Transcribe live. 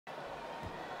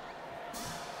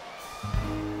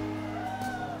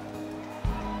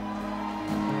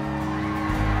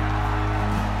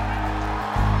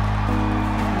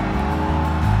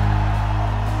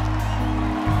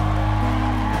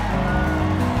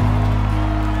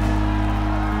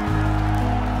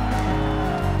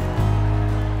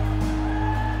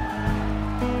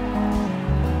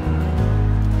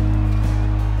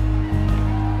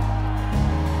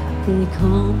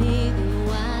call me the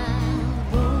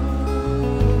wild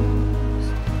rose,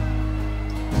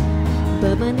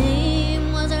 but my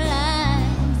name was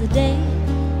alive the day.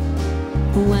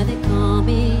 Why they call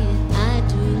me, I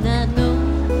do not know.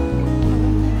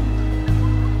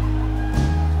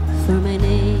 For my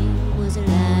name was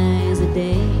alive the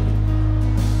day.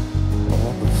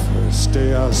 On the first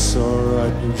day I saw her, I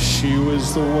knew she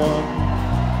was the one.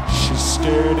 She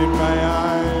stared in my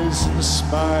eyes and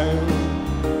smiled.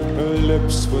 Her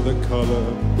lips were the color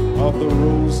of the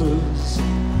roses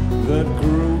that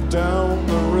grew down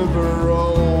the river,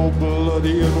 all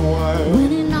bloody and wild. When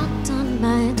he knocked on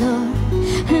my door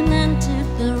and entered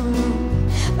the room,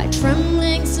 my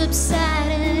trembling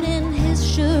subsided in his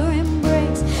sure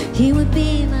embrace. He would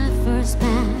be my first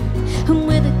man, and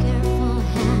with a careful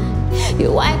hand he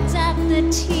wiped out the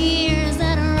tears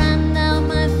that ran down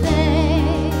my face.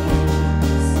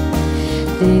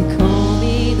 They call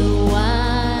me the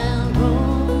wild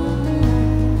rose,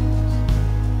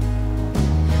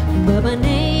 but my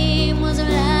name was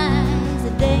alive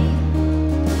the day.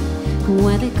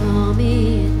 Why they call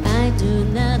me, I do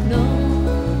not know.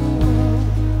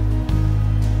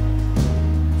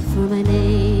 For my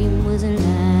name was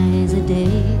Eliza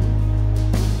Day.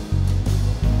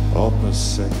 On the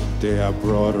second day I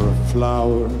brought her a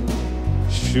flower.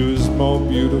 She was more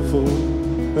beautiful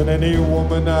than any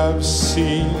woman I've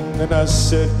seen. And I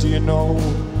said, do you know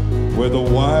where the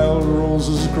wild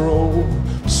roses grow,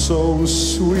 so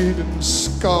sweet and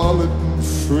scarlet and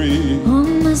free?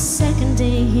 On the second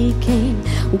day he came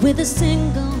with a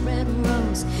single red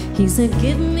rose. He said,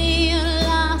 give me your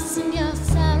loss and your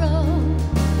sorrow.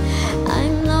 I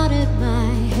nodded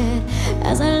my head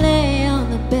as I lay on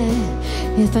the bed.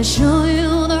 If I show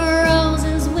you the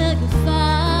roses, will you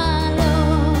follow?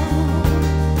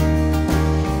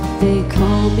 They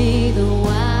call me the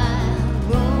wild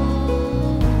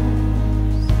rose,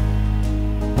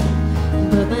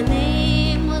 but my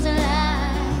name was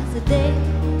Eliza Day.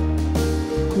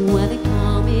 Why they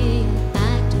call me,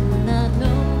 I do not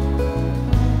know.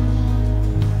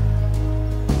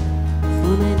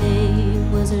 For my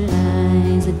name was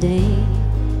Eliza Day.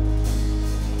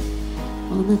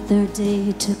 On the third day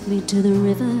he took me to the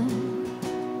river.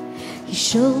 He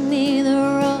showed me the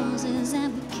roses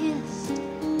and we kissed.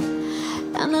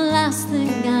 And the last thing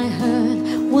I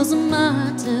heard was a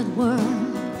muttered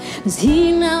word as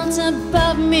he knelt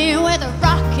above me with a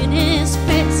rock in his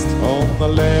fist. On the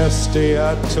last day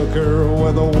I took her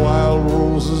where the wild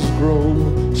roses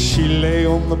grow. She lay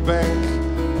on the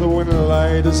bank, the wind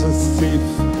light as a thief,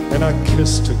 and I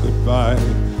kissed her goodbye,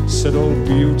 said old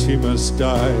beauty must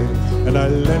die. And I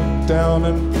leant down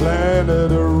and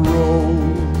planted a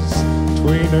rose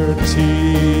between her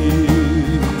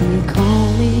teeth. They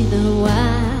call me the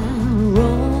wild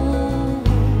rose,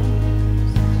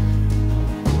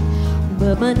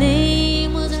 but my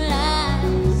name was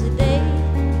Eliza Day.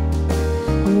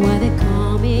 Why they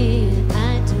call me,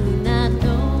 I do not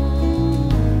know.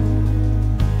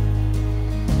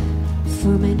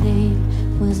 For my name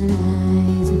was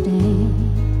Eliza Day.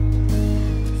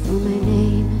 For my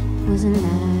name was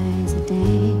Eliza.